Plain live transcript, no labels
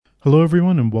Hello,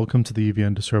 everyone, and welcome to the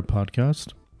EVN Disrupt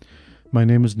podcast. My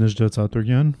name is Nijdat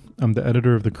Zaturyan. I'm the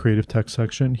editor of the Creative Tech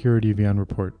section here at EVN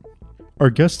Report. Our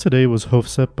guest today was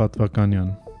Hovsep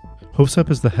Batvakanyan.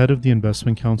 Hovsep is the head of the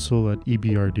Investment Council at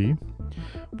EBRD.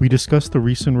 We discussed the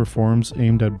recent reforms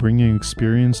aimed at bringing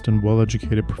experienced and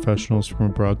well-educated professionals from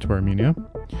abroad to Armenia.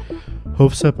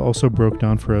 Hovsep also broke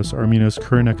down for us Armenia's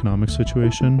current economic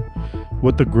situation,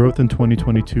 what the growth in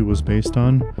 2022 was based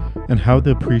on, and how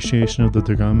the appreciation of the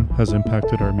dirham has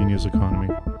impacted Armenia's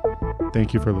economy.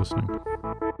 Thank you for listening.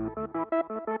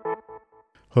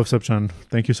 Hovsep-chan,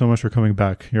 thank you so much for coming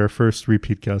back. You're our first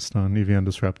repeat guest on EVN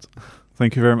Disrupt.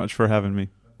 Thank you very much for having me.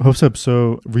 Hovsep,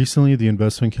 so recently the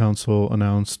Investment Council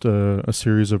announced a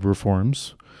series of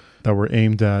reforms that were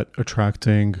aimed at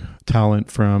attracting talent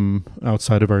from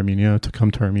outside of Armenia to come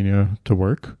to Armenia to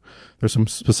work. There's some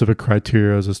specific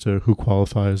criteria as to who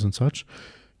qualifies and such.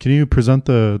 Can you present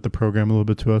the program a little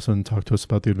bit to us and talk to us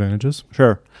about the advantages?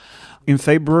 Sure. In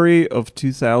February of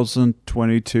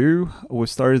 2022, we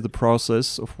started the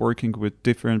process of working with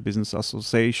different business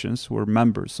associations who are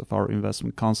members of our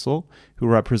investment council, who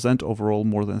represent overall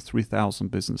more than 3,000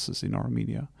 businesses in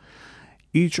Armenia.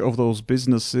 Each of those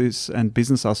businesses and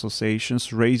business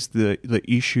associations raised the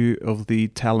issue of the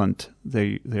talent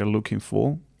they're looking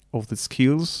for, of the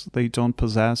skills they don't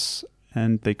possess,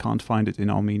 and they can't find it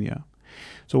in Armenia.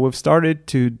 So we've started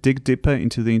to dig deeper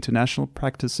into the international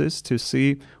practices to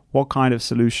see what kind of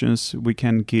solutions we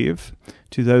can give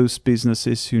to those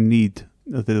businesses who need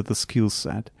the skill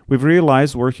set. We've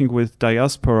realized working with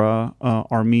diaspora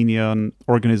Armenian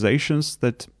organizations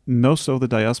that most of the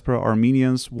diaspora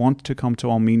Armenians want to come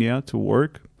to Armenia to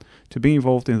work, to be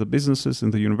involved in the businesses,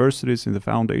 in the universities, in the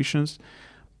foundations.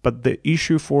 But the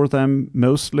issue for them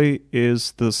mostly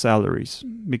is the salaries,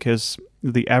 because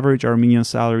the average Armenian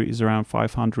salary is around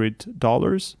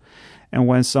 $500. And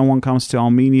when someone comes to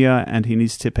Armenia and he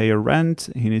needs to pay a rent,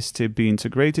 he needs to be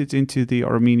integrated into the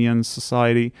Armenian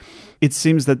society, it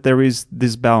seems that there is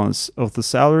this balance of the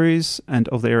salaries and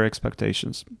of their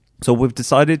expectations. So we've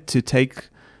decided to take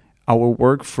our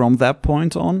work from that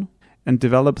point on and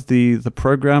develop the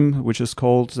program, which is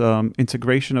called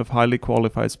Integration of Highly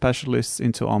Qualified Specialists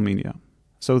into Armenia.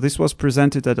 So this was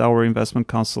presented at our Investment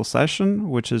Council session,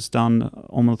 which is done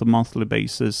on a monthly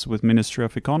basis with Ministry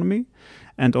of Economy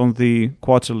and on the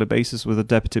quarterly basis with the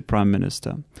Deputy Prime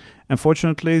Minister.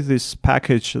 Unfortunately, this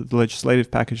package, the legislative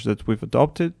package that we've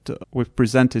adopted, we've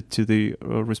presented to the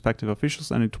respective officials,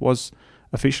 and it was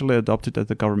officially adopted at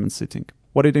the government sitting.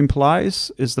 What it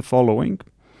implies is the following.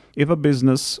 If a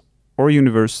business or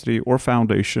university or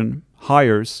foundation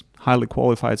hires highly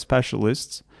qualified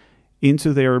specialists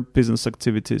into their business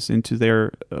activities, into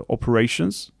their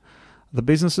operations, the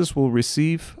businesses will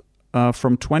receive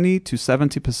from 20 to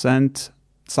 70%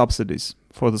 subsidies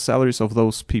for the salaries of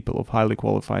those people, of highly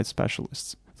qualified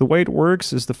specialists. The way it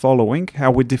works is the following,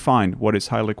 how we define what is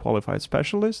highly qualified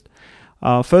specialist.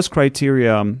 First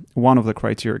criteria, one of the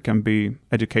criteria can be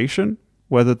education,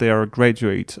 whether they are a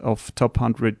graduate of top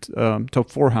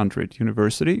 400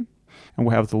 university, and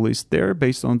we have the list there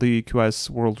based on the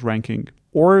QS World Ranking,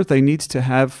 or they need to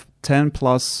have 10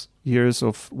 plus years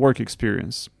of work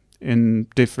experience in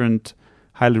different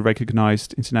highly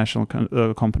recognized international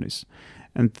companies.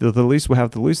 And the list, we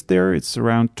have the list there, it's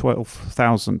around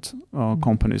 12,000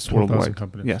 companies 12, worldwide.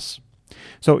 Companies. Yes.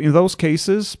 So in those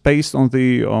cases, based on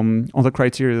the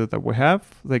criteria that we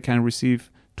have, they can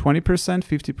receive 20%,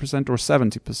 50%, or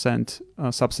 70%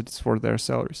 subsidies for their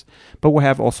salaries. But we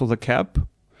have also the cap.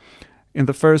 In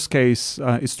the first case,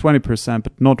 it's 20%,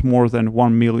 but not more than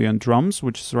 1 million drums,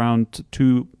 which is around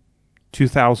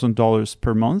 $2,000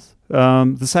 per month.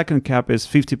 The second cap is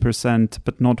 50%,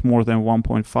 but not more than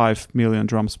 1.5 million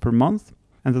drums per month.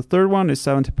 And the third one is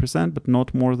 70%, but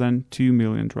not more than 2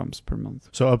 million drums per month.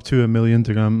 So up to 1 million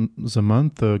dirhams a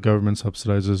month, the government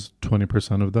subsidizes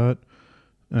 20% of that.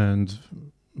 And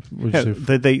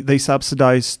they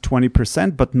subsidize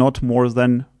 20%, but not more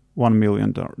than 1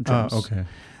 million drums. Okay.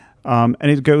 And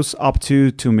it goes up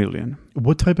to 2 million.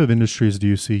 What type of industries do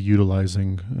you see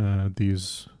utilizing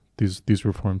these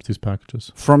reforms, these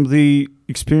packages? From the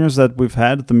experience that we've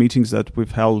had, the meetings that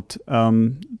we've held,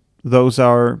 those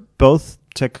are both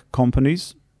tech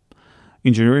companies,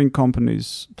 engineering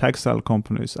companies, textile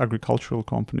companies, agricultural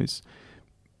companies.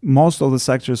 Most of the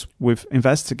sectors we've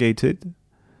investigated,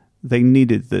 they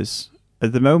needed this.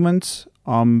 At the moment,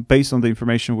 based on the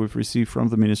information we've received from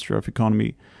the Ministry of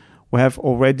Economy, we have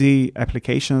already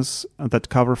applications that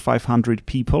cover 500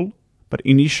 people. But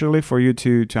initially, for you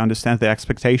to understand the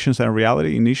expectations and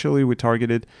reality, initially we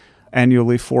targeted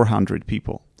annually 400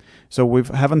 people. So we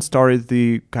haven't started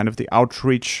the kind of the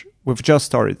outreach we've just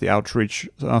started the outreach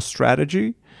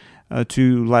strategy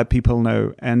to let people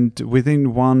know. And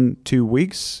within 1-2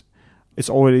 weeks, it's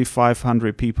already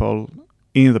 500 people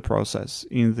in the process,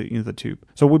 in the tube.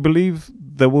 So we believe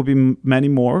there will be many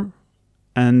more.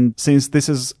 And since this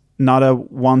is not a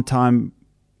one-time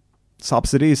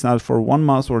subsidy, it's not for 1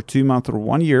 month or 2 months or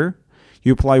 1 year.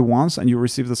 You apply once and you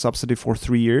receive the subsidy for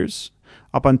 3 years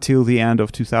up until the end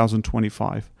of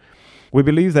 2025. We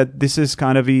believe that this is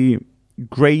kind of a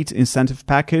great incentive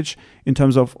package in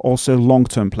terms of also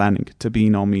long-term planning to be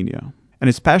in Armenia. And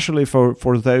especially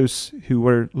for those who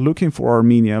were looking for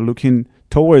Armenia, looking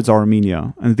towards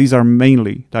Armenia, and these are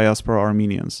mainly diaspora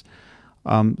Armenians.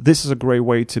 This is a great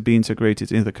way to be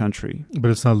integrated in the country.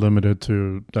 But it's not limited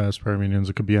to diaspora Armenians.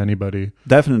 It could be anybody.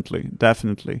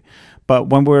 Definitely. But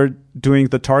when we're doing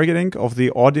the targeting of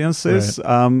the audiences,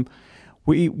 right.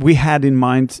 We had in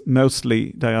mind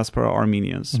mostly diaspora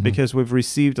Armenians because we've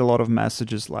received a lot of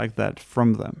messages like that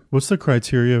from them. What's the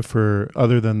criteria for,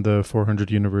 other than the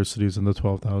 400 universities and the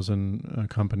 12,000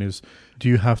 companies, do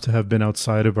you have to have been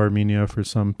outside of Armenia for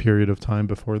some period of time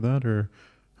before that, or?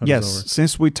 Yes,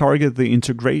 since we target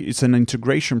it's an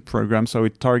integration program, so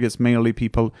it targets mainly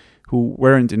people who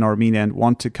weren't in Armenia and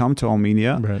want to come to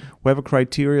Armenia. Right. We have a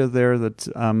criteria there that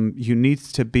you need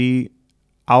to be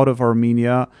out of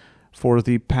Armenia for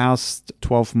the past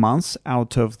 12 months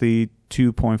out of the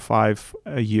 2.5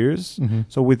 years.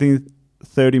 So within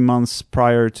 30 months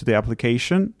prior to the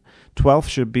application, 12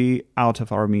 should be out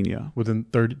of Armenia. Within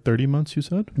 30 months, you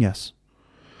said? Yes.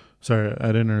 Sorry, I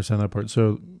didn't understand that part.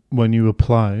 So when you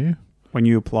apply, you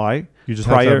just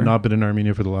have to have not been in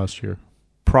Armenia for the last year.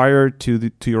 Prior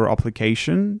to your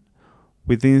application,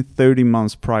 within 30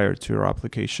 months prior to your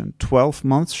application, 12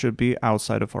 months should be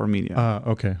outside of Armenia.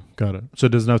 Okay, got it. So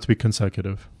it doesn't have to be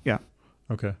consecutive. Yeah.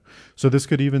 Okay. So this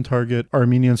could even target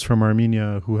Armenians from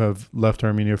Armenia who have left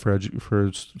Armenia for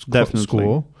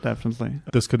school. Definitely.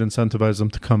 This could incentivize them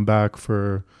to come back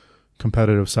for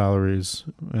competitive salaries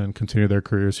and continue their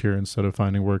careers here instead of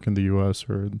finding work in the US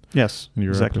or in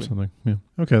Europe or something. Yeah.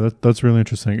 Okay, that's really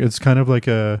interesting. It's kind of like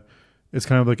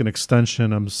an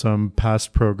extension of some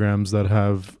past programs that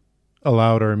have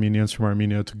allowed Armenians from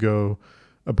Armenia to go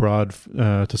abroad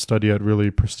to study at really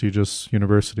prestigious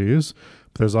universities.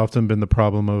 But there's often been the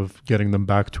problem of getting them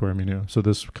back to Armenia. So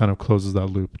this kind of closes that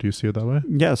loop. Do you see it that way?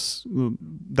 Yes,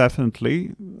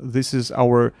 definitely. This is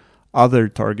our other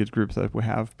target group that we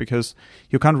have, because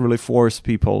you can't really force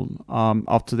people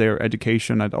after their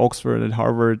education at Oxford, at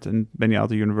Harvard, and many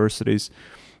other universities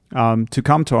to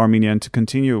come to Armenia and to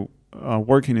continue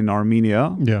working in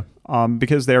Armenia. Yeah.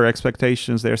 Because their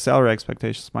salary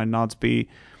expectations might not be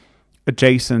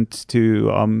adjacent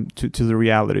to the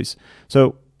realities.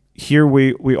 So here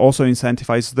we also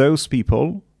incentivize those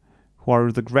people who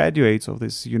are the graduates of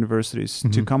these universities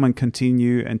to come and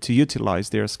continue and to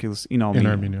utilize their skills in Armenia. In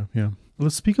Armenia, yeah.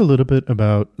 Let's speak a little bit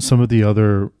about some of the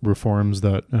other reforms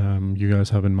that you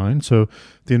guys have in mind. So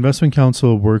the Investment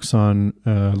Council works on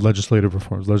legislative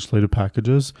reforms, legislative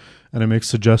packages, and it makes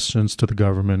suggestions to the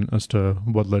government as to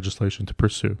what legislation to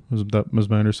pursue. Was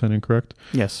my understanding correct?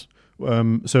 Yes.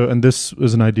 And this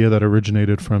is an idea that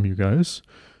originated from you guys.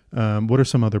 What are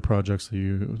some other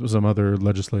some other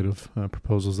legislative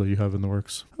proposals that you have in the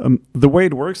works? The way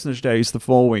it works today is the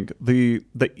following. The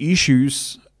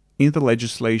issues in the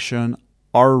legislation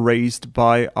are raised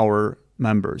by our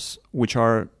members, which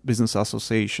are business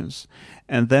associations.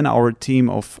 And then our team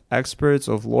of experts,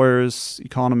 of lawyers,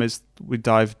 economists, we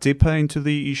dive deeper into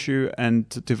the issue and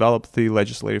develop the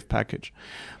legislative package.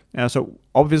 So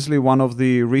obviously one of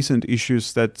the recent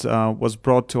issues that was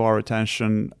brought to our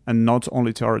attention, and not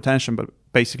only to our attention, but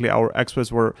basically our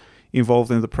experts were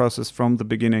involved in the process from the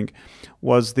beginning,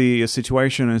 was the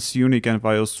situation in Syunik and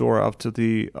Vayostor after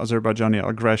the Azerbaijani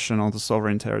aggression on the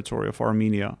sovereign territory of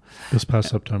Armenia. This past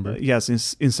September. Yes,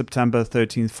 in September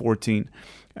 13, 14.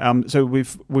 So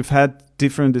we've had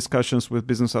different discussions with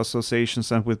business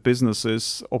associations and with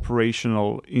businesses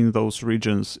operational in those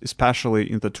regions,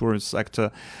 especially in the tourist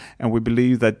sector, and we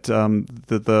believe that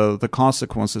the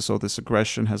consequences of this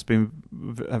aggression have been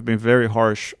very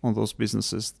harsh on those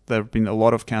businesses. There have been a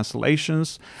lot of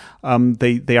cancellations.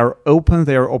 They are open,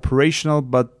 they are operational,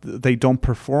 but they don't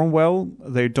perform well.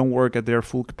 They don't work at their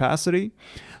full capacity.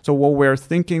 So what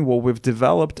we've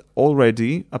developed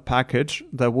already, a package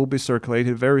that will be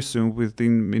circulated very soon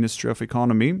within Ministry of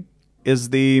Economy, is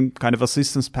the kind of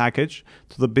assistance package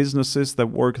to the businesses that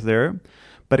work there,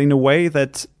 but in a way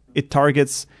that it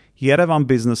targets Yerevan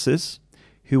businesses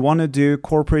who want to do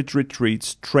corporate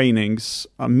retreats, trainings,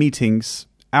 meetings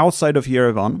outside of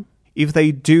Yerevan If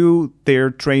they do their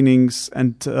trainings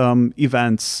and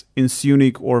events in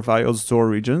Syunik or Vajocdor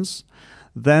regions,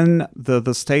 then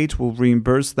the state will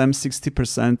reimburse them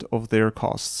 60% of their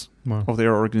costs, Wow. of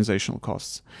their organizational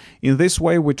costs. In this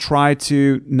way, we try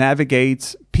to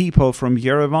navigate people from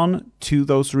Yerevan to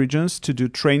those regions to do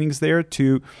trainings there,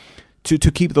 to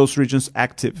keep those regions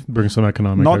active. Bring some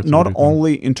economic Not activity.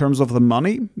 only in terms of the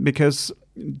money, because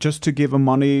just to give a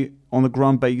money on a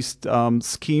ground-based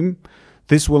scheme,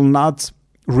 this will not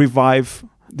revive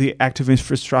the active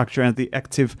infrastructure and the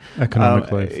active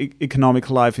economic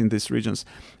life in these regions.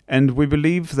 And we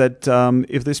believe that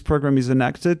if this program is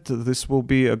enacted, this will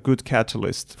be a good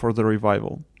catalyst for the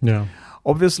revival. Yeah.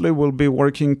 Obviously, we'll be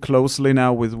working closely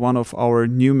now with one of our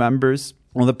new members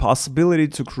on the possibility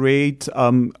to create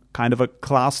kind of a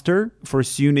cluster for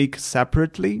Syunik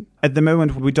separately. At the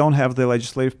moment, we don't have the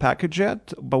legislative package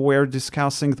yet, but we're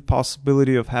discussing the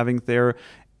possibility of having their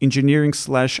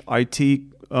engineering/IT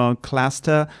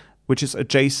cluster, which is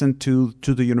adjacent to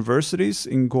the universities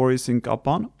in Goris and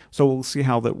Kapan. So we'll see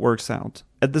how that works out.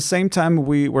 At the same time,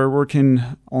 we're working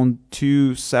on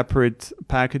two separate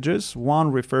packages. One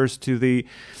refers to the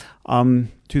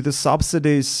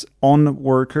subsidies on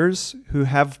workers who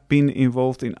have been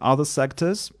involved in other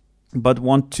sectors but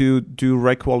want to do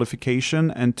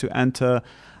requalification and to enter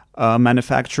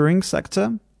manufacturing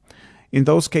sector. In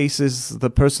those cases, the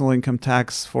personal income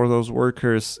tax for those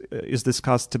workers is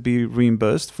discussed to be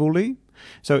reimbursed fully.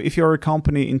 So if you're a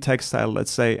company in textile,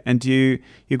 let's say, and you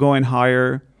go and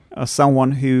hire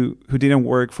someone who didn't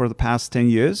work for the past 10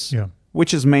 years,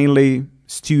 which is mainly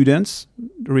students,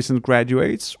 recent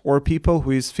graduates, or people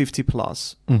who is 50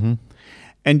 plus. Mm-hmm.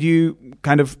 And you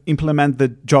kind of implement the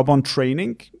job on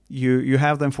training. You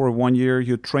have them for 1 year,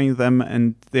 you train them,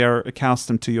 and they're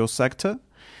accustomed to your sector.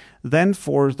 Then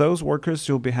for those workers,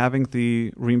 you'll be having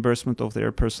the reimbursement of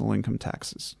their personal income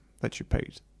taxes that you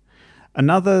paid.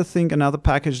 Another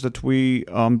package that we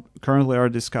currently are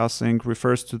discussing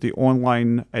refers to the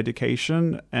online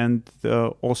education and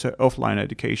also offline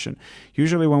education.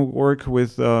 Usually when we work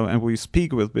with and we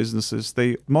speak with businesses,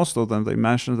 most of them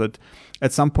mention that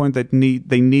at some point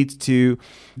they need to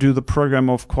do the program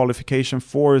of qualification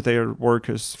for their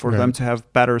workers, for them to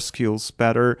have better skills,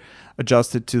 better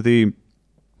adjusted to the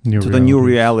new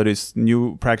realities,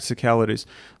 new practicalities.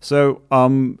 So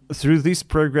through this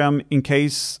program, in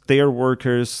case their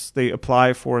workers, they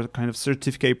apply for a kind of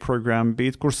certificate program, be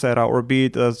it Coursera or be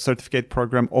it a certificate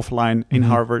program offline in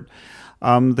Harvard,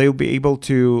 they'll be able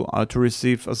to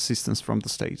receive assistance from the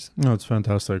state. No, it's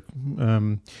fantastic.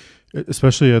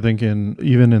 Especially, I think,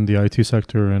 even in the IT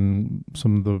sector and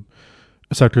some of the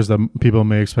sectors that people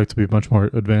may expect to be much more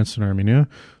advanced in Armenia,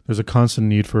 there's a constant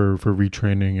need for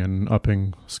retraining and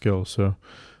upping skills. So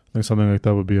I think something like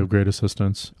that would be of great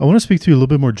assistance. I want to speak to you a little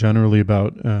bit more generally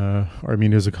about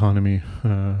Armenia's economy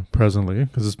presently,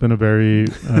 because it's been a very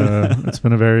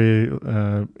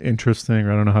interesting,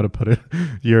 or I don't know how to put it,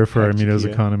 year for Armenia's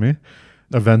economy.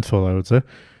 Eventful, I would say.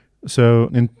 So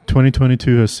in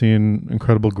 2022 has seen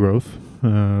incredible growth,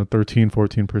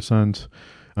 13-14%.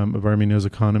 Of Armenia's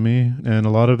economy. And a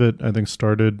lot of it, I think,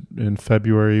 started in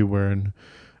February when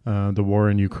the war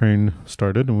in Ukraine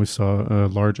started, and we saw a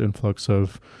large influx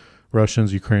of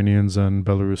Russians, Ukrainians, and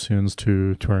Belarusians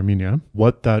to Armenia.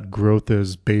 What that growth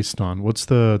is based on, what's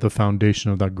the foundation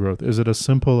of that growth? Is it as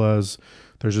simple as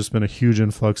there's just been a huge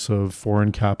influx of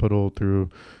foreign capital through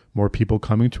more people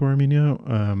coming to Armenia?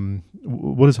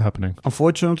 What is happening?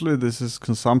 Unfortunately, this is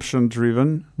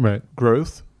consumption-driven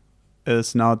growth.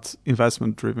 It's not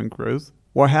investment-driven growth.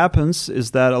 What happens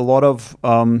is that a lot of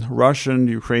Russian,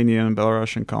 Ukrainian, and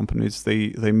Belarusian companies,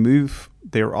 they move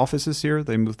their offices here,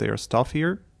 they move their stuff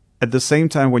here. At the same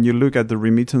time, when you look at the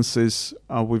remittances,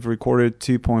 we've recorded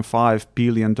 $2.5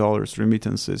 billion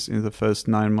remittances in the first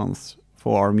 9 months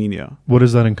for Armenia. What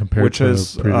is that in comparison to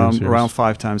previous years? Which is around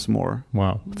 5 times more.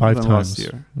 Wow, 5 times last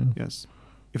year. Yeah. Yes,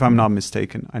 if I'm not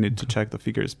mistaken. I need to check the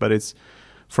figures, but it's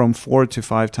from 4 to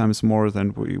 5 times more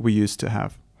than we used to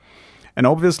have. And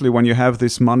obviously, when you have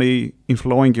this money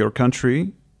inflowing your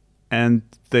country, and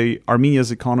the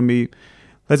Armenia's economy,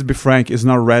 let's be frank, is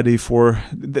not ready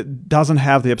doesn't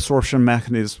have the absorption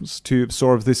mechanisms to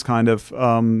absorb this kind of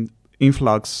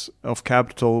influx of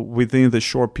capital within the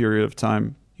short period of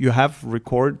time. You have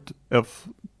record of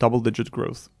double-digit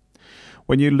growth.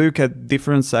 When you look at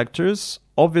different sectors,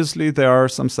 obviously there are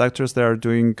some sectors that are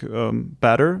doing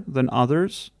better than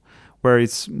others, where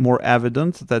it's more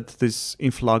evident that this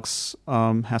influx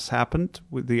has happened.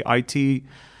 With the IT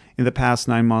in the past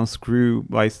 9 months grew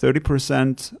by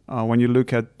 30%. When you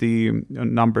look at the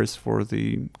numbers for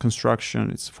the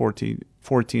construction, it's 14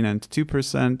 and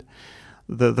 2%.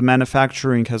 The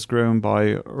manufacturing has grown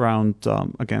by around,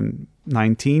 again,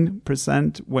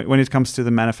 19% when it comes to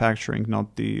the manufacturing,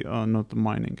 not the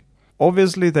mining.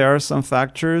 Obviously, there are some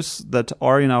factors that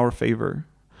are in our favor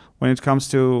when it comes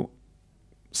to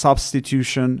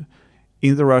substitution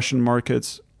in the Russian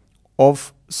markets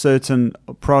of certain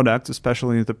products,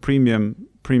 especially the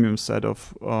premium set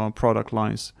of product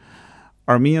lines.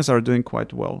 Armenians are doing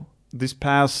quite well. This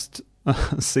past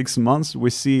 6 months, we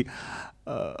see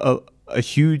a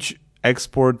huge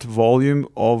export volume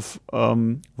of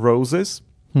roses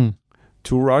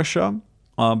to Russia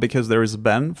because there is a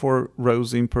ban for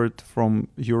rose import from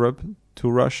Europe to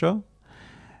Russia.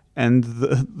 And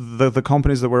the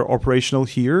companies that were operational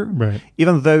here, right,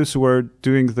 even those who were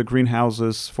doing the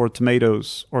greenhouses for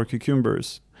tomatoes or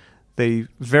cucumbers, they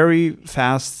very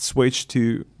fast switched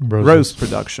to rose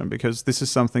production because this is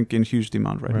something in huge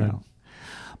demand right now.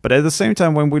 But at the same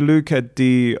time, when we look at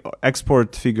the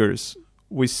export figures,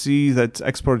 we see that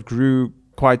export grew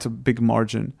quite a big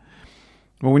margin.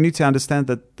 Well, we need to understand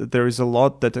that there is a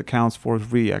lot that accounts for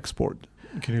re-export.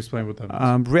 Can you explain what that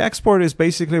means? Re-export is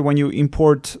basically when you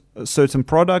import a certain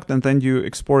product and then you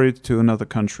export it to another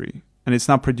country. And it's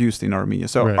not produced in Armenia.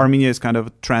 So Armenia is kind of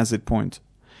a transit point.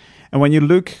 And when you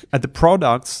look at the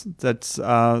products that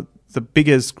the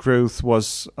biggest growth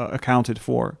was accounted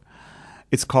for,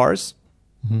 it's cars,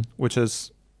 which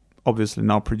is obviously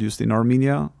not produced in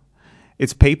Armenia.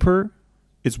 It's paper,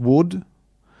 it's wood.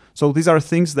 So these are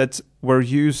things that were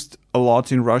used a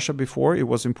lot in Russia before. It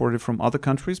was imported from other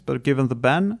countries, but given the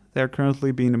ban, they're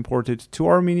currently being imported to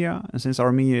Armenia. And since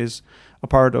Armenia is a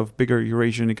part of bigger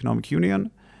Eurasian Economic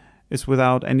Union, it's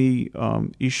without any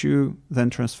issue then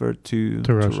transferred to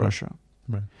Russia.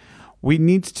 Right. We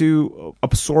need to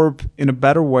absorb in a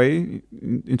better way,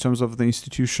 in terms of the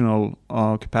institutional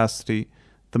capacity,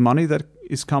 the money that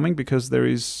is coming, because there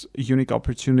is a unique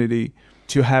opportunity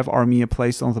to have Armenia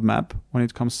placed on the map when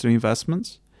it comes to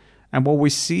investments. And what we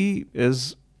see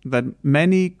is that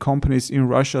many companies in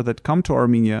Russia that come to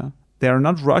Armenia, they are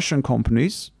not Russian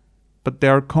companies, but they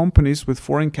are companies with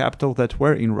foreign capital that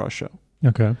were in Russia.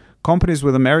 Okay. Companies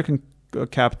with American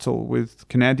capital, with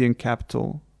Canadian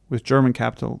capital, with German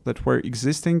capital that were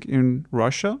existing in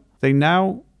Russia, they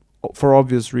now, for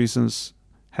obvious reasons,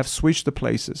 have switched the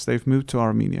places. They've moved to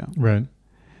Armenia. Right.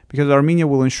 Because Armenia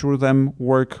will ensure them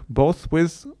work both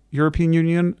with European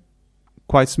Union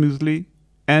quite smoothly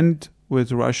and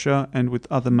with Russia and with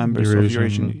other members of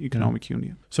Eurasian Economic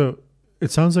Union. So it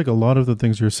sounds like a lot of the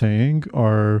things you're saying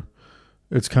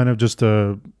it's kind of just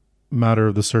a matter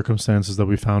of the circumstances that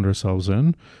we found ourselves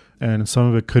in, and some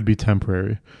of it could be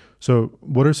temporary. So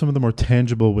what are some of the more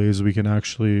tangible ways we can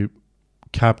actually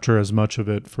capture as much of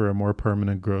it for a more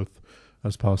permanent growth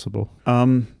as possible?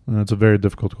 That's a very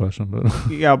difficult question,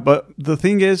 but yeah, but the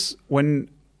thing is, when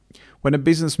a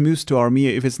business moves to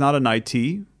Armenia, if it's not an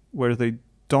IT where they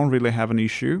don't really have an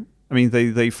issue, I mean,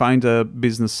 they find a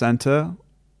business center,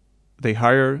 they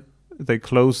hire, they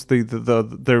close they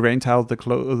rent out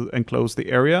and close the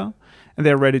area, and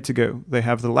they're ready to go. They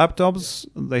have the laptops,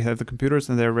 they have the computers,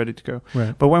 and they're ready to go.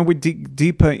 Right. But when we dig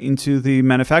deeper into the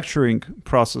manufacturing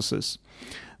processes,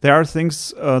 there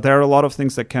are a lot of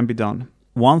things that can be done.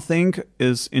 One thing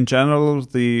is, in general,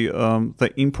 the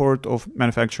import of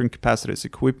manufacturing capacities,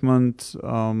 equipment,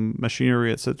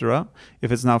 machinery, etc.,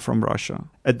 if it's not from Russia.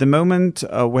 At the moment,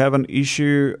 we have an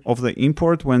issue of the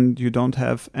import when you don't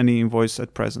have any invoice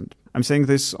at present. I'm saying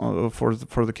this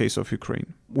for the case of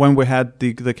Ukraine. When we had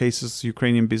the cases,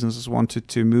 Ukrainian businesses wanted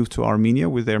to move to Armenia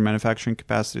with their manufacturing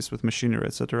capacities, with machinery,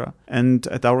 etc. And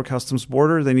at our customs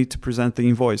border, they need to present the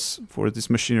invoice for this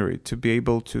machinery to be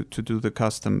able to do the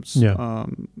customs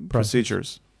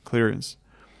procedures, clearance.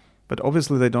 But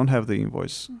obviously, they don't have the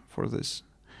invoice for this.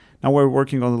 Now we're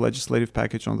working on the legislative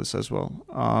package on this as well,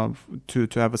 to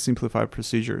have a simplified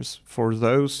procedures for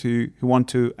those who want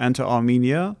to enter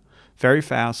Armenia very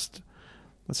fast.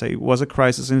 Let's say it was a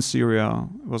crisis in Syria,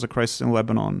 it was a crisis in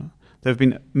Lebanon. There have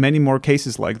been many more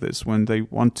cases like this when they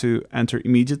want to enter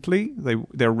immediately.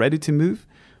 They're ready to move,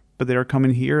 but they are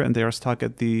coming here and they are stuck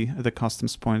at the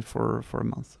customs point for a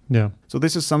month. Yeah. So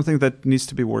this is something that needs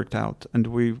to be worked out, and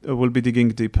we will be digging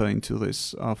deeper into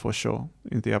this for sure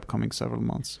in the upcoming several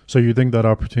months. So you think that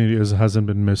opportunity hasn't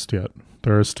been missed yet?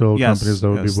 There are still companies that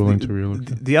would be willing to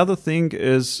relocate. The other thing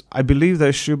is, I believe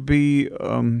there should be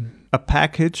a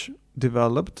package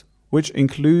developed which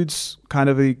includes kind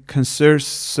of a concierge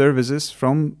services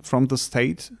from the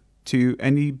state to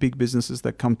any big businesses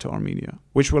that come to Armenia,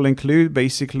 which will include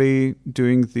basically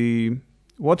doing the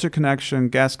water connection,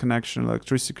 gas connection,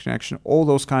 electricity connection, all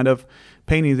those kind of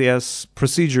pain in the ass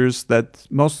procedures that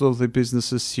most of the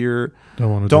businesses here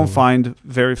don't find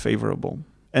very favorable.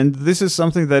 And this is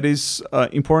something that is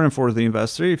important for the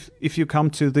investor. If you come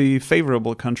to the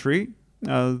favorable country,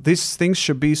 these things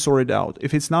should be sorted out.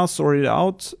 If it's not sorted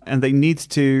out and they need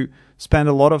to spend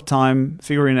a lot of time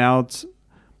figuring out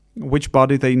which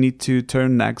body they need to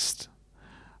turn next,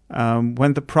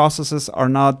 when the processes are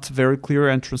not very clear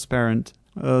and transparent,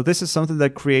 this is something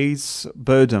that creates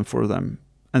burden for them.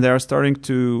 And they are starting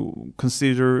to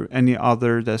consider any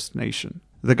other destination.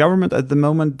 The government at the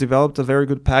moment developed a very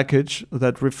good package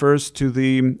that refers to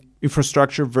the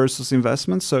infrastructure versus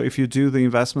investments. So if you do the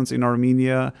investments in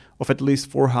Armenia of at least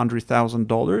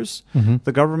 $400,000,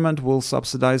 the government will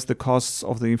subsidize the costs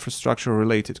of the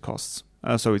infrastructure-related costs.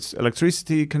 So it's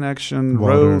electricity connection,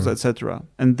 roads, etc.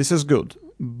 And this is good.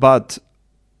 But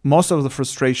most of the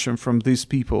frustration from these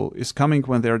people is coming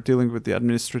when they are dealing with the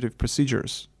administrative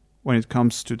procedures, when it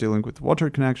comes to dealing with water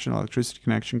connection, electricity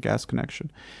connection, gas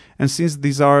connection. And since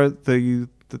these are the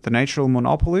natural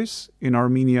monopolies in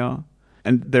Armenia,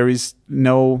 and there is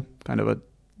no kind of a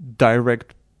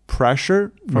direct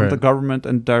pressure from the government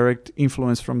and direct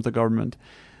influence from the government,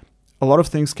 a lot of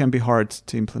things can be hard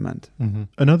to implement.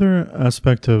 Another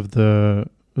aspect of the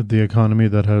economy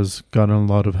that has gotten a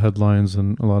lot of headlines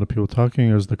and a lot of people talking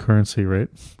is the currency rate.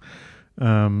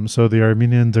 So the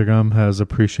Armenian dirham has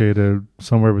appreciated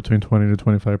somewhere between 20 to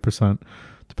 25%,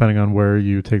 depending on where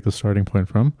you take the starting point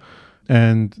from.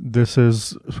 And this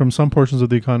is, from some portions of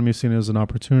the economy, seen as an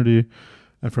opportunity,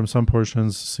 and from some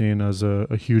portions seen as a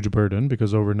huge burden,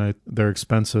 because overnight their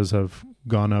expenses have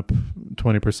gone up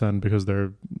 20% because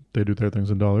they do their things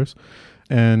in dollars.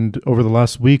 And over the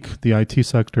last week, the IT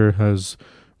sector has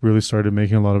really started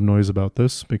making a lot of noise about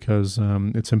this because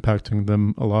it's impacting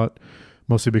them a lot.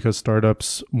 Mostly because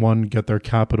startups, one, get their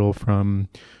capital from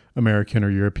American or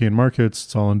European markets,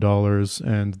 it's all in dollars,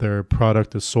 and their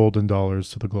product is sold in dollars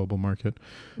to the global market.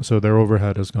 So their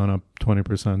overhead has gone up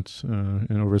 20%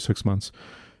 in over 6 months.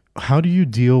 How do you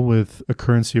deal with a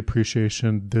currency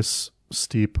appreciation this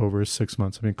steep over 6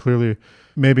 months? I mean, clearly,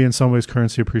 maybe in some ways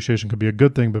currency appreciation could be a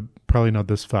good thing, but probably not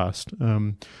this fast.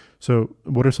 So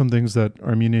what are some things that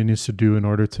Armenia needs to do in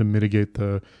order to mitigate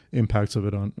the impacts of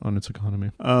it on its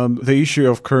economy? The issue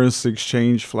of currency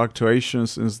exchange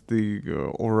fluctuations is the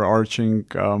overarching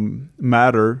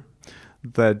matter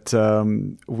that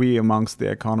we amongst the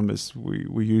economists,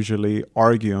 we usually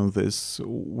argue on this,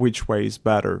 which way is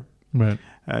better, right?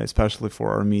 Especially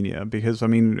for Armenia. Because, I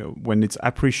mean, when it's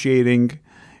appreciating,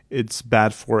 it's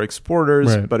bad for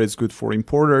exporters, but it's good for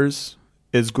importers.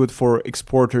 It's good for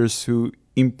exporters who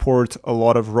import a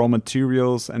lot of raw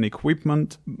materials and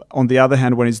equipment. On the other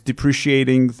hand, when it's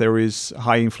depreciating, there is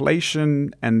high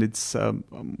inflation and it's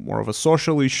more of a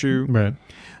social issue. Right.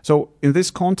 So in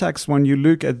this context, when you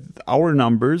look at our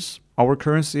numbers, our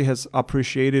currency has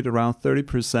appreciated around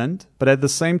 30%, but at the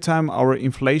same time, our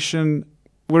inflation,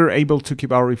 we're able to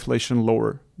keep our inflation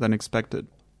lower than expected.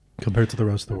 Compared to the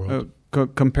rest of the world?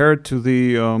 Compared to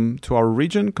the to our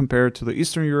region, compared to the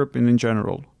Eastern Europe and in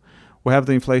general. We have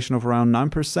the inflation of around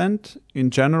 9%.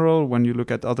 In general, when you look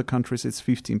at other countries, it's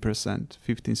 15%,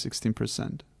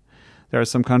 16%. There are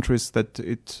some countries that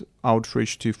it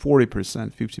outreached to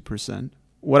 40%, 50%.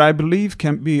 What I believe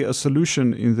can be a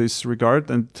solution in this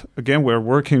regard, and again, we're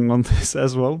working on this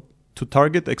as well, to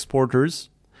target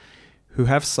exporters who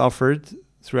have suffered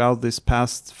throughout this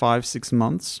past 5-6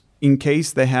 months in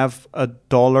case they have a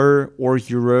dollar or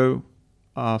euro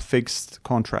fixed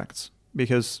contracts.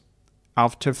 Because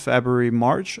after February,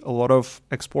 March, a lot of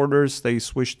exporters, they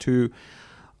switched to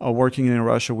working in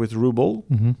Russia with ruble,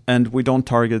 and we don't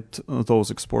target those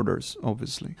exporters,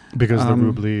 obviously. Because the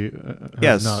ruble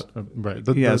has not, right.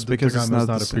 Because it's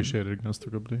not appreciated against the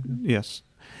ruble. Yes.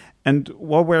 And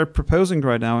what we're proposing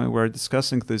right now, and we're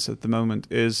discussing this at the moment,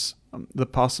 is the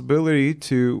possibility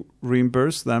to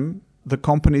reimburse them, the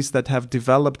companies that have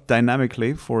developed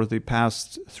dynamically for the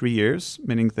past 3 years,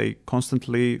 meaning they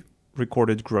constantly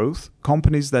recorded growth,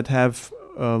 companies that have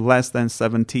less than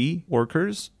 70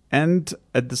 workers, and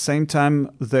at the same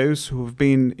time, those who have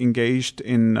been engaged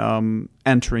in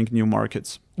entering new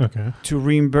markets. Okay. To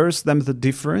reimburse them the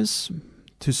difference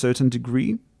to a certain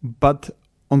degree, but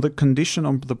on the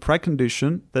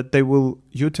precondition that they will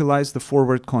utilize the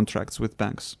forward contracts with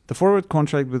banks. The forward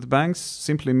contract with banks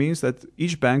simply means that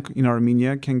each bank in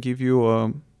Armenia can give you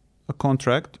a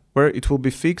contract where it will be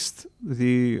fixed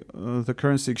the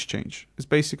currency exchange. It's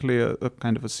basically a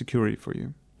kind of a security for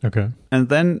you. Okay. And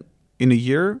then in a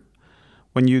year,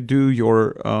 when you do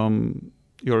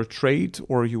your trade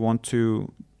or you want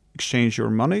to exchange your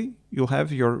money, you'll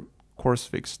have your course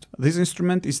fixed. This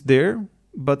instrument is there,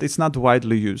 but it's not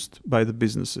widely used by the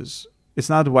businesses. It's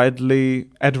not widely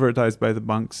advertised by the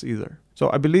banks either. So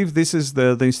I believe this is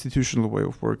the institutional way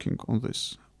of working on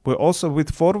this. But also with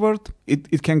forward,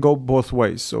 it can go both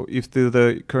ways. So if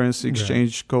the currency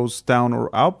exchange goes down or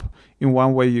up, in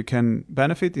one way you can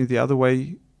benefit, in the other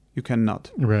way you cannot.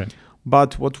 Right.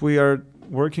 But what we are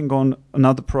working on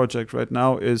another project right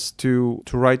now is to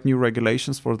write new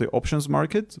regulations for the options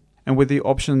market. And with the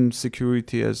option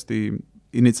security as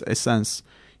in its essence,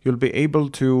 you'll be able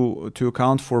to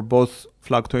account for both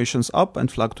fluctuations up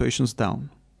and fluctuations down,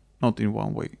 not in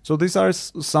one way. So these are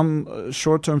some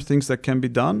short-term things that can be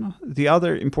done. The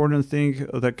other important thing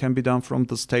that can be done from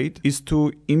the state is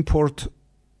to import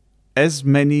as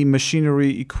many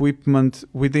machinery equipment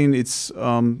within its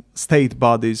state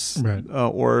bodies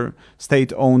or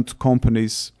state-owned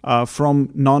companies from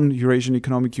non-Eurasian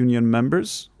Economic Union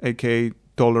members, aka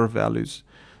dollar values.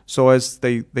 So as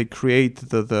they create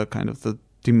the kind of the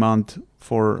demand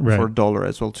for dollar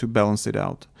as well to balance it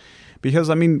out. Because,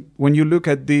 I mean, when you look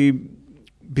at the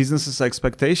businesses'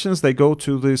 expectations, they go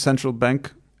to the central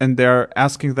bank and they're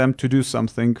asking them to do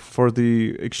something for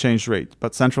the exchange rate.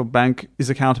 But central bank is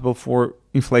accountable for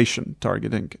inflation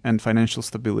targeting and financial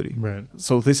stability. Right.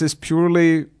 So this is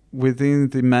purely within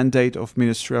the mandate of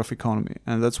Ministry of Economy.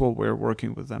 And that's what we're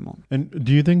working with them on. And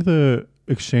do you think the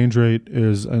exchange rate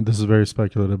is, and this is very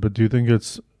speculative, but do you think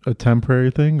it's a temporary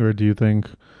thing, or do you think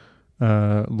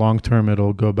long term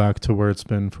it'll go back to where it's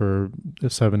been for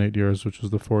 7-8 years, which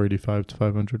was the 485 to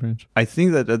 500 range? I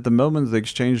think that at the moment the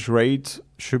exchange rate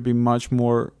should be much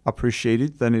more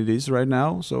appreciated than it is right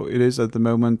now. So it is at the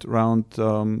moment around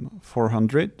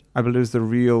 400. I believe the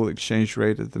real exchange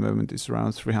rate at the moment is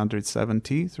around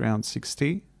 370,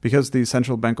 360. Because the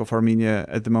Central Bank of Armenia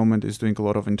at the moment is doing a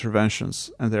lot of interventions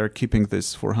and they're keeping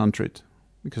this 400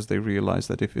 because they realize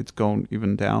that if it's gone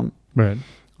even down,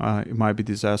 it might be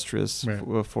disastrous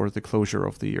for the closure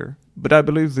of the year. But I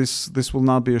believe this will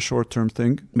not be a short-term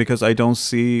thing because I don't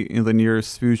see in the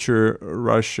nearest future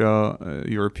Russia,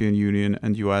 European Union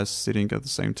and US sitting at the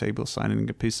same table signing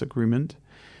a peace agreement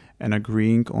and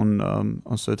agreeing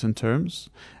on certain terms.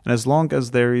 And as long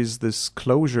as there is this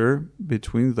closure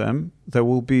between them, there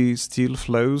will be still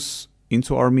flows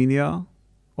into Armenia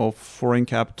of foreign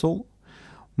capital.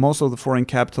 Most of the foreign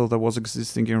capital that was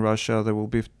existing in Russia, they will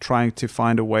be trying to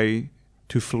find a way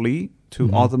to flee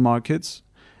to other markets.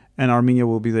 And Armenia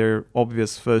will be their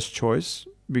obvious first choice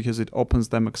because it opens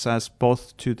them access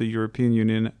both to the European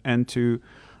Union and to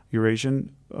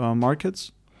Eurasian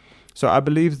markets. So I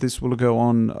believe this will go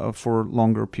on for a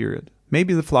longer period.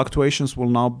 Maybe the fluctuations will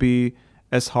not be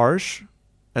as harsh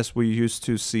as we used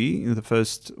to see in the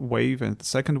first wave and the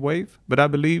second wave, but I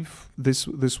believe this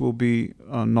will be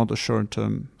not a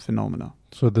short-term phenomena.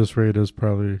 So this rate is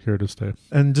probably here to stay.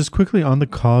 And just quickly on the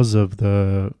cause of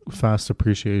the fast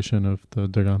appreciation of the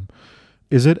dirham,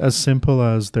 is it as simple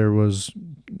as there was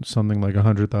something like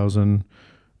 100,000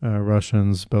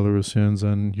 Russians, Belarusians,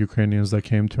 and Ukrainians that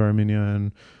came to Armenia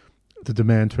and the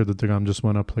demand for the dirham just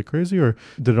went up like crazy? Or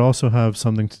did it also have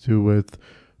something to do with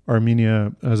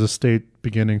Armenia as a state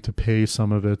beginning to pay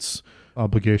some of its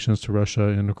obligations to Russia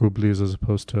in rubles as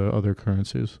opposed to other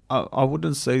currencies? I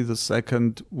wouldn't say the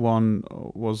second one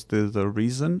was the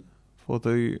reason for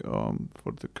the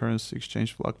currency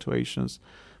exchange fluctuations.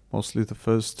 Mostly the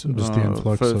first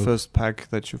first pack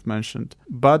that you've mentioned.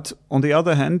 But on the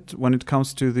other hand, when it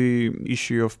comes to the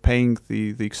issue of paying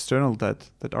the external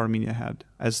debt that Armenia had,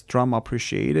 as dram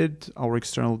appreciated, our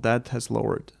external debt has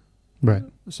lowered. Right.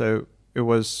 So it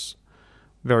was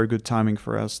very good timing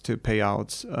for us to pay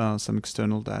out some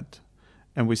external debt.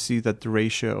 And we see that the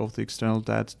ratio of the external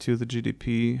debt to the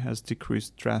GDP has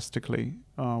decreased drastically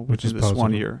within this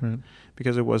 1 year. Right.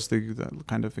 Because it was the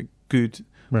kind of a good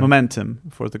momentum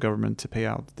for the government to pay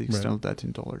out the external debt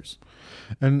in dollars.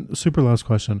 And super last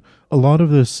question. A lot of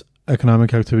this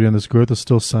economic activity and this growth is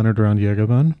still centered around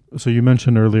Yerevan. So you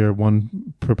mentioned earlier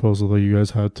one proposal that you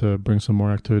guys had to bring some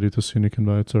more activity to Syunik and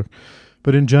Vaiatsur.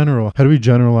 But in general, how do we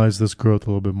generalize this growth a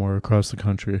little bit more across the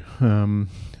country?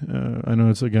 I know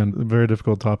it's, again, a very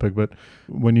difficult topic, but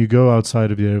when you go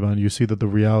outside of Yerevan, you see that the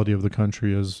reality of the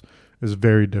country is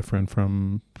very different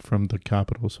from the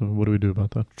capital. So what do we do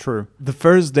about that? True. The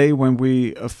first day when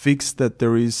we fixed that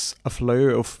there is a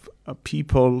flow of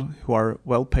people who are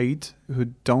well paid, who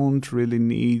don't really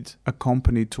need a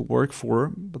company to work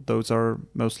for, but those are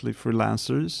mostly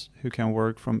freelancers who can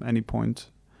work from any point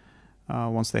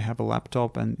once they have a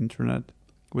laptop and internet,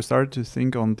 we started to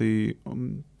think on the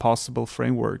possible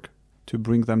framework to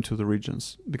bring them to the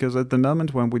regions. Because at the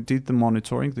moment when we did the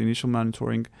monitoring, the initial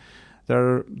monitoring,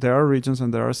 There are regions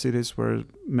and there are cities where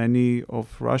many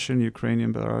of Russian,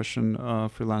 Ukrainian, Belarusian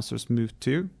freelancers moved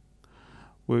to.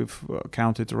 We've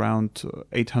counted around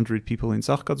 800 people in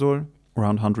Zakazor,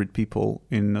 around 100 people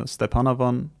in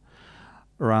Stepanovan,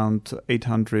 around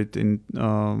 800 in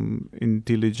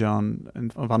Dilijan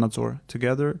and Vanadzor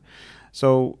together.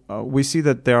 So we see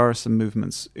that there are some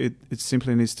movements. It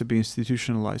simply needs to be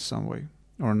institutionalized some way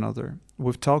or another.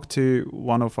 We've talked to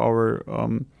one of our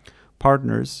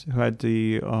partners who has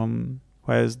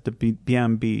the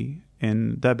BNB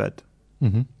in Debed.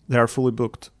 Mm-hmm. They are fully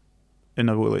booked in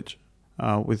a village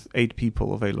with 8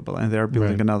 people available, and they are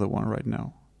building another one right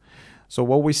now. So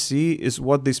what we see is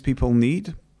what these people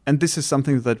need, and this is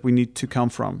something that we need to come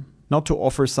from. Not to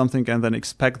offer something and then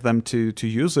expect them to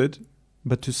use it,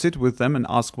 but to sit with them and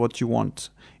ask what you want.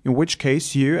 In which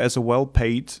case, you, as a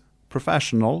well-paid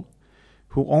professional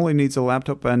who only needs a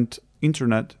laptop and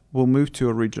internet, will move to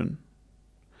a region.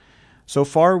 So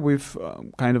far, we've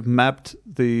kind of mapped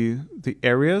the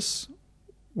areas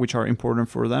which are important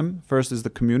for them. First is the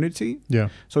community. Yeah.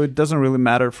 So it doesn't really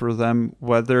matter for them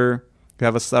whether you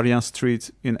have a Starian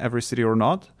street in every city or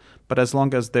not, but as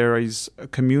long as there is a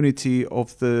community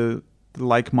of the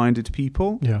like-minded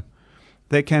people,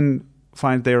 they can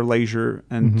find their leisure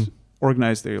and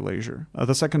organize their leisure.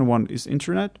 The second one is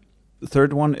internet. The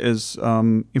third one is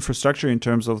infrastructure in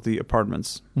terms of the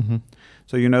apartments. Mm-hmm.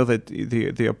 So you know that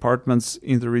the apartments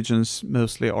in the regions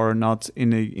mostly are not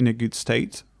in a good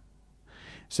state.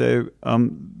 So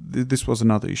this was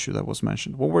another issue that was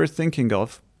mentioned. What we're thinking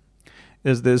of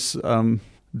is this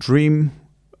dream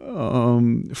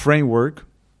framework,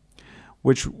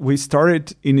 which we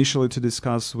started initially to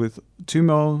discuss with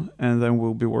TUMO, and then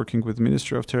we'll be working with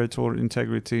Ministry of Territorial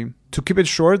Integrity. To keep it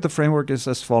short, the framework is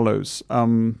as follows.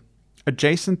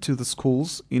 Adjacent to the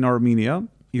schools in Armenia,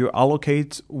 you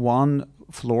allocate one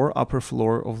floor, upper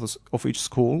floor of each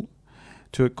school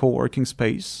to a co-working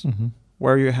space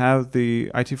where you have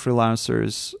the IT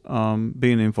freelancers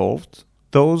being involved.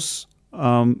 Those,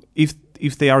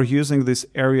 if they are using this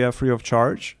area free of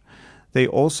charge, they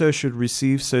also should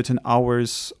receive certain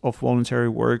hours of voluntary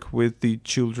work with the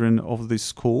children of the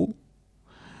school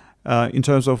in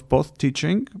terms of both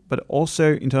teaching, but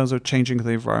also in terms of changing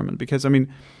the environment. Because, I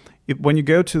mean, when you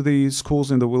go to the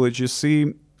schools in the village, you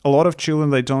see a lot of children,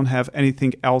 they don't have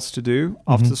anything else to do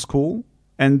after school.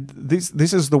 And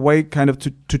this is the way kind of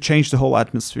to change the whole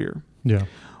atmosphere. Yeah.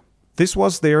 This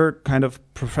was their kind of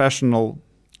professional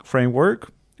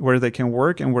framework where they can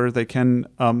work and where they can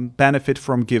benefit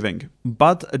from giving.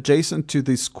 But adjacent to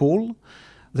the school,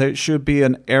 there should be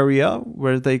an area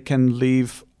where they can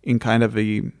live in kind of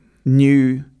a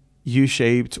new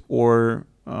U-shaped or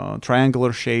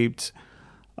triangular-shaped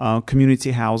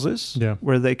community houses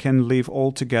where they can live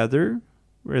all together,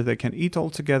 where they can eat all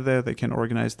together, they can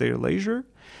organize their leisure.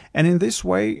 And in this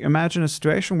way, imagine a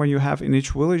situation where you have in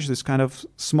each village this kind of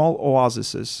small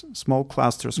oases, small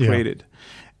clusters created.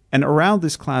 And around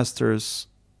these clusters,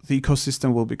 the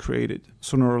ecosystem will be created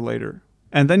sooner or later.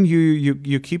 And then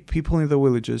you keep people in the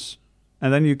villages,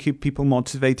 and then you keep people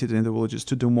motivated in the villages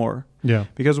to do more. Yeah.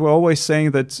 Because we're always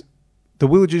saying that the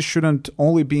villages shouldn't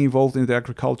only be involved in the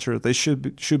agriculture. They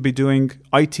should be doing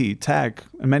IT, tech,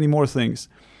 and many more things.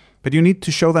 But you need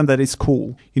to show them that it's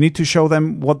cool. You need to show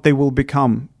them what they will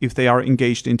become if they are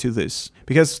engaged into this.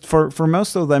 Because for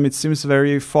most of them, it seems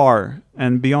very far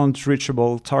and beyond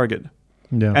reachable target.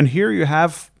 Yeah. And here you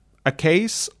have a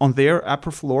case on their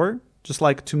upper floor, just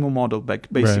like TUMO model,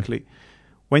 basically. Right.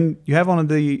 When you have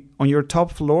on your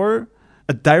top floor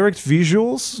a direct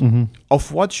visuals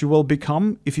of what you will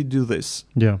become if you do this,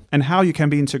 and how you can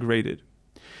be integrated.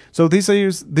 So this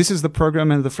is the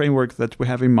program and the framework that we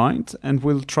have in mind, and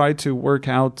we'll try to work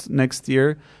out next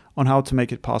year on how to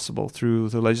make it possible through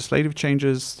the legislative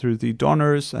changes, through the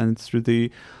donors, and through the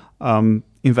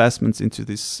investments into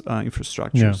these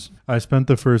infrastructures. Yeah. I spent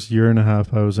the first year and a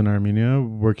half I was in Armenia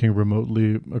working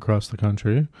remotely across the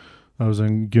country. I was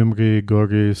in Gyumri,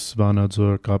 Goris,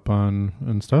 Vanadzor, Kapan,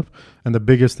 and stuff. And the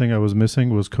biggest thing I was missing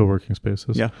was co-working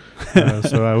spaces. Yeah.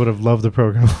 So I would have loved the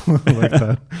program like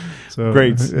that. So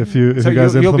great. If you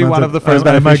guys you'll be one of the first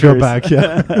I might go back.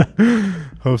 Yeah.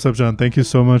 Hovsep-Jan, thank you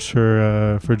so much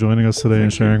for joining us today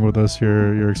and sharing with us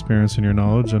your experience and your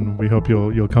knowledge. And we hope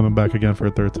you'll come back again for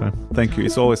a third time. Thank you.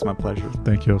 It's always my pleasure.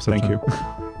 Thank you, Hovsep-Jan. Thank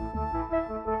you.